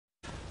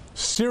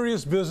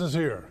Serious business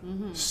here.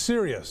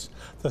 Serious.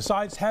 The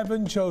sites have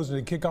been chosen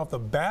to kick off the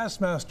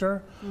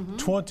Bassmaster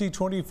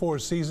 2024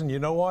 season. You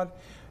know what?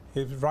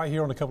 It's right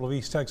here on a couple of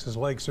East Texas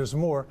lakes. There's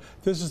more.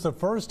 This is the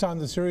first time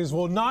the series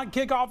will not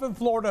kick off in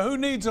Florida. Who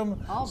needs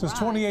them? Since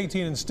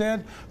 2018.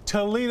 Instead,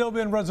 Toledo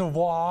Bend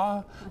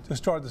Reservoir to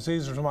start the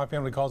season, so my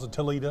family calls it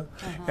Toledo,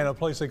 and a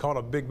place they call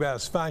a big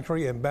bass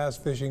factory and bass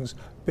fishing's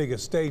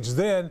biggest stage.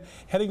 Then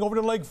heading over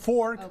to Lake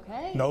Fork,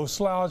 no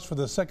slouch for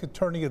the second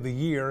tourney of the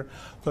year.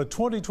 The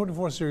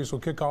 2024 series will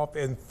kick off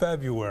in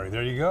February.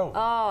 There you go.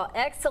 Oh,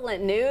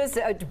 excellent news.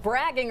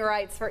 Bragging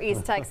rights for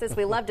East Texas.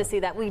 We love to see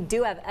that. We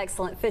do have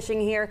excellent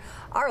fishing here.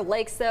 Our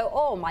lakes, though,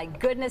 oh my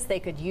goodness, they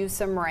could use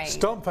some rain.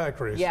 Stump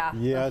factories. Yeah,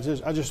 I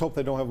just hope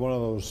they don't have one of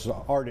those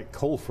Arctic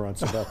cold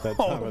fronts about that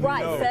time of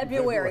right, year.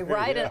 February,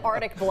 right? An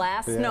Arctic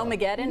blast,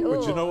 Snowmageddon.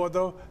 But you know what,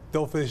 though?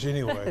 They'll fish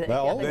anyway.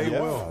 Well, they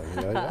will.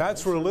 Yeah.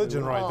 That's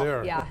religion right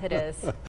there. Yeah, it is.